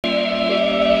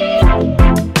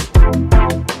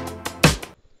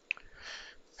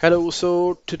Hello,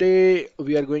 so today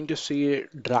we are going to see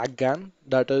DragGAN,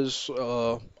 that is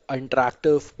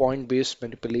interactive point-based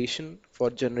manipulation for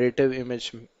generative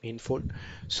image manifold.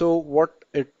 So what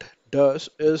it does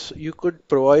is you could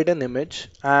provide an image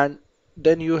and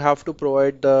then you have to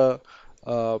provide the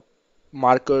uh,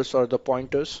 markers or the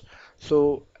pointers.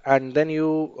 So and then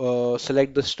you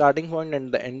select the starting point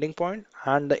and the ending point,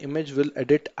 and the image will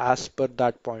edit as per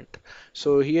that point.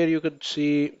 So here you could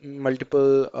see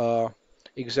multiple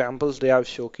examples they have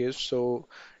showcased. So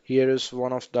here is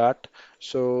one of that.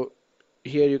 So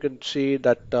here you can see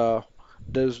that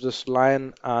there's this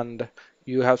line and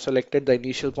you have selected the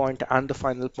initial point and the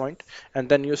final point, and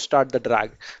then you start the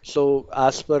drag. So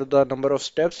as per the number of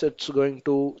steps, it's going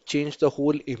to change the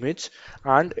whole image,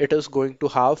 and it is going to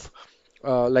have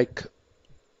like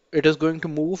it is going to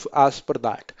move as per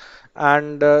that.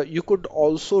 And you could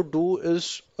also do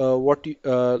is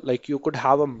like you could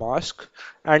have a mask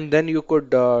and then you could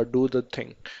do the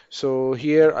thing. So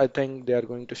here I think they are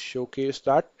going to showcase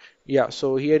that. Yeah,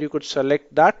 so here you could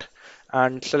select that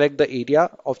and select the area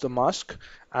of the mask,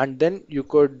 and then you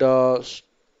could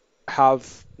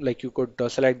have like you could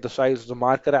select the size of the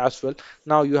marker as well.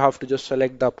 Now you have to just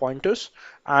select the pointers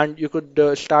and you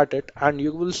could start it, and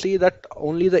you will see that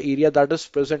only the area that is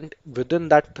present within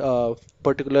that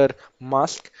particular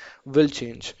mask will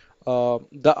change.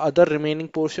 The other remaining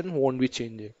portion won't be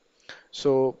changing.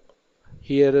 So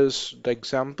here is the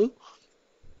example.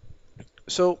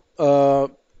 So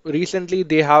recently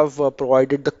they have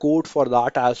provided the code for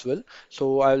that as well.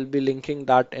 So I'll be linking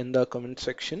that in the comment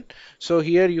section. So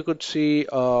here you could see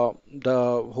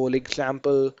the whole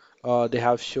example they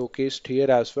have showcased here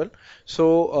as well.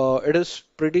 So it is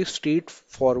pretty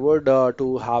straightforward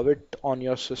to have it on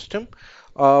your system.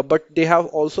 But they have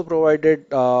also provided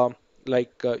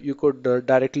you could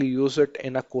directly use it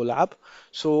in a collab.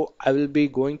 So I will be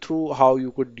going through how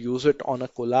you could use it on a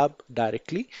collab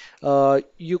directly.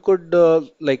 You could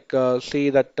say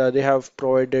that they have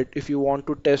provided if you want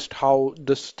to test how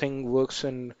this thing works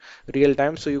in real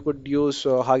time. So you could use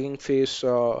Hugging Face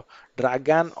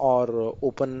DragGAN or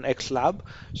OpenXLab.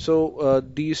 So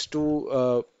these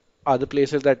two are the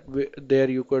places that there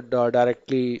you could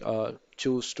directly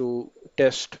choose to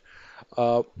test.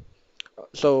 Uh,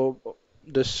 so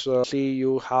this see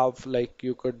you have like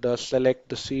you could select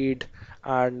the seed,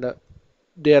 and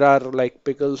there are like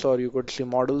pickles, or you could see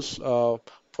models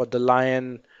for the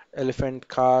lion, elephant,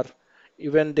 car.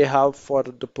 Even they have for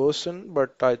the person,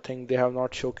 but I think they have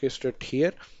not showcased it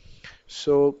here.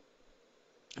 So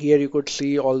here you could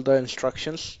see all the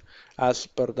instructions as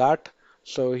per that.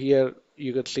 So here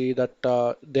you could see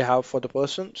that they have for the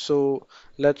person. So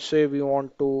let's say we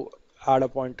want to add a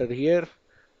pointer here,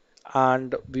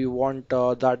 and we want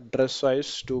that dress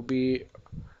size to be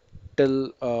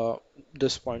till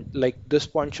this point. Like this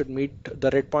point should meet the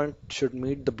red point should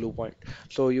meet the blue point.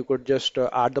 So you could just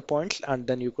add the points and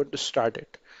then you could start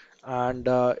it. And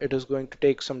it is going to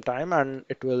take some time, and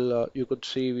it will you could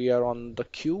see we are on the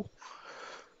queue.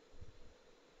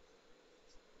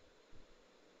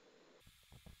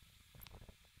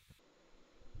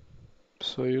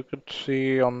 So you could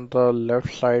see on the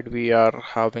left side we are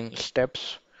having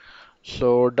steps.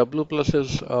 So W plus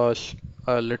is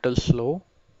a little slow.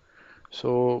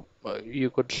 So you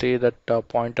could say that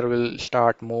pointer will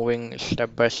start moving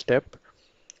step by step.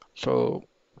 So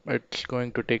it's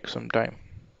going to take some time.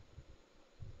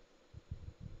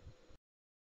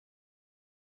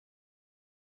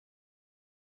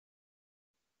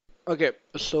 Okay,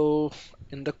 so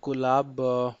in the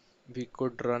collab, we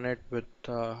could run it with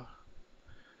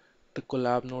the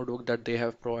collab notebook that they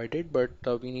have provided, but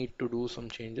we need to do some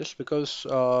changes because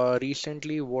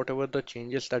recently, whatever the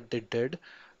changes that they did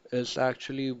is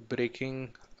actually breaking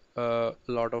a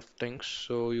lot of things.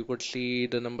 So you could see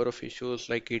the number of issues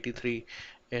like 83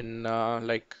 in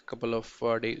like a couple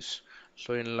of days.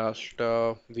 So in last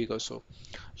week or so.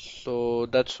 So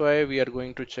that's why we are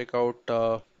going to check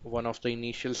out one of the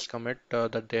initial commit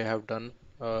that they have done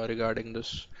regarding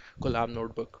this collab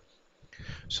notebook.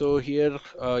 So here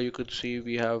you could see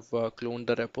we have cloned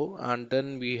the repo, and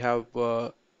then we have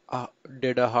uh,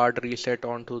 did a hard reset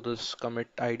onto this commit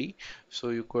ID. So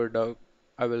you could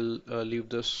I will leave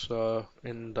this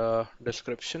in the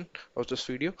description of this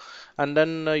video, and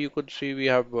then you could see we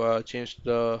have changed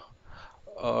the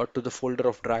to the folder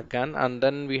of DragGAN, and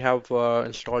then we have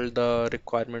installed the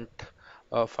requirement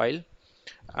file,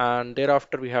 and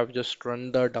thereafter we have just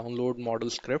run the download model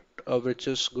script, which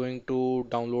is going to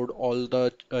download all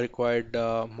the required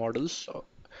models.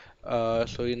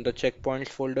 So in the checkpoints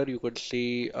folder, you could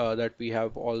see that we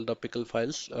have all the pickle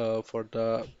files for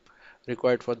the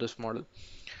required for this model.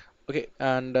 Okay,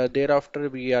 and thereafter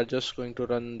we are just going to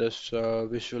run this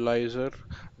visualizer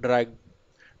drag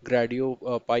gradio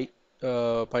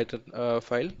Python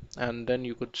file, and then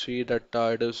you could see that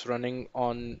it is running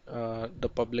on the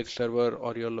public server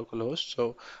or your local host.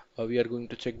 So we are going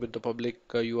to check with the public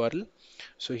URL.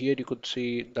 So here you could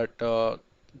see that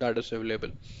that is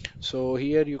available. So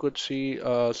here you could see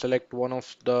select one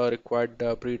of the required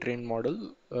pre-trained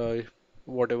model,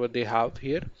 whatever they have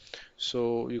here.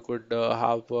 So you could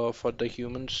have for the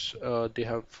humans, they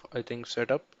have, I think,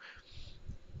 set up.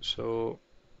 So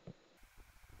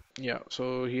yeah,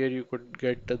 so here you could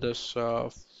get this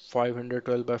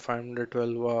 512 by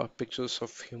 512 pixels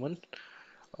of human.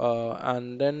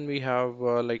 And then we have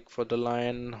like for the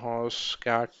lion, horse,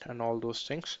 cat, and all those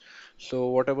things. So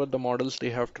whatever the models they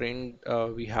have trained,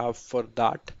 we have for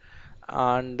that.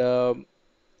 And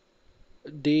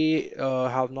they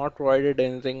have not provided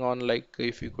anything on like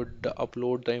if you could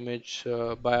upload the image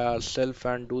by ourselves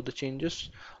and do the changes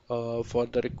for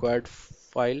the required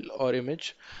file or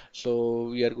image. So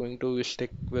we are going to stick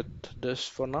with this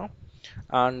for now.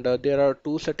 And there are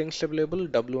two settings available,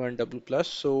 W and W plus.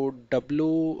 So W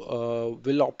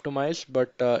will optimize,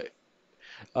 but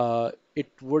it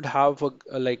would have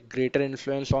a like greater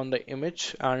influence on the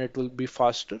image and it will be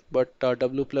faster. But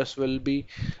W plus will be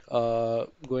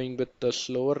going with the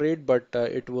slower rate, but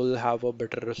it will have a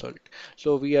better result.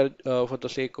 So we are, for the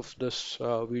sake of this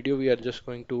video, we are just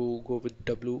going to go with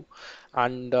W,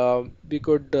 and we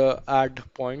could add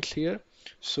points here.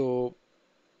 So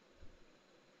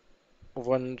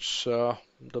once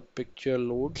the picture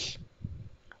loads,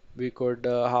 we could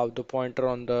have the pointer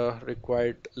on the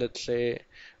required, let's say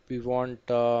we want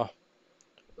the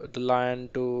lion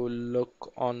to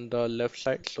look on the left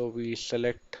side, so we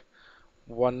select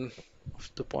one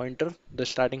of the pointer, the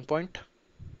starting point,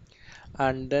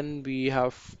 and then we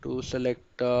have to select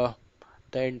the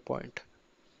end point.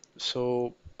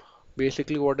 So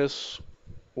basically what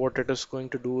it is going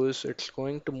to do is it's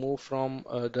going to move from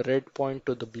the red point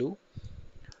to the blue.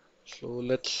 So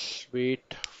let's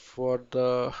wait for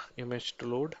the image to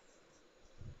load.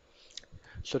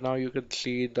 So now you can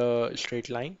see the straight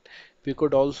line. We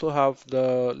could also have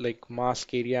the like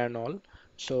mask area and all.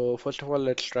 So first of all,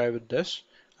 let's try with this.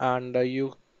 And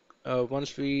you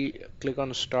once we click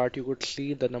on start, you could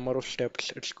see the number of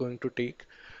steps it's going to take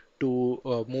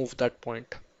to move that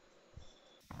point.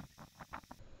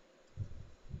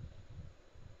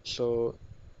 So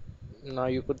now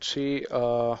you could see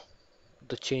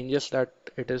the changes that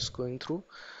it is going through.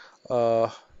 Uh,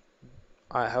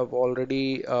 I have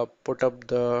already put up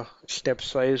the step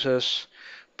size as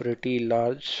pretty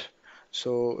large,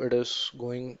 so it is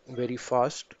going very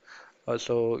fast.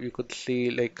 So you could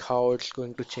see like how it's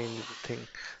going to change the thing.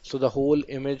 So the whole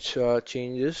image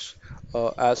changes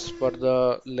as per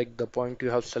the like the point you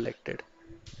have selected.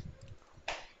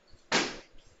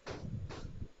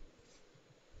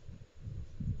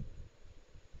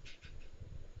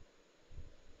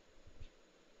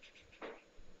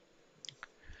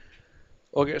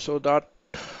 Okay, so that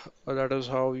is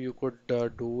how you could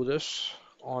do this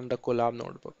on the Colab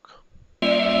notebook.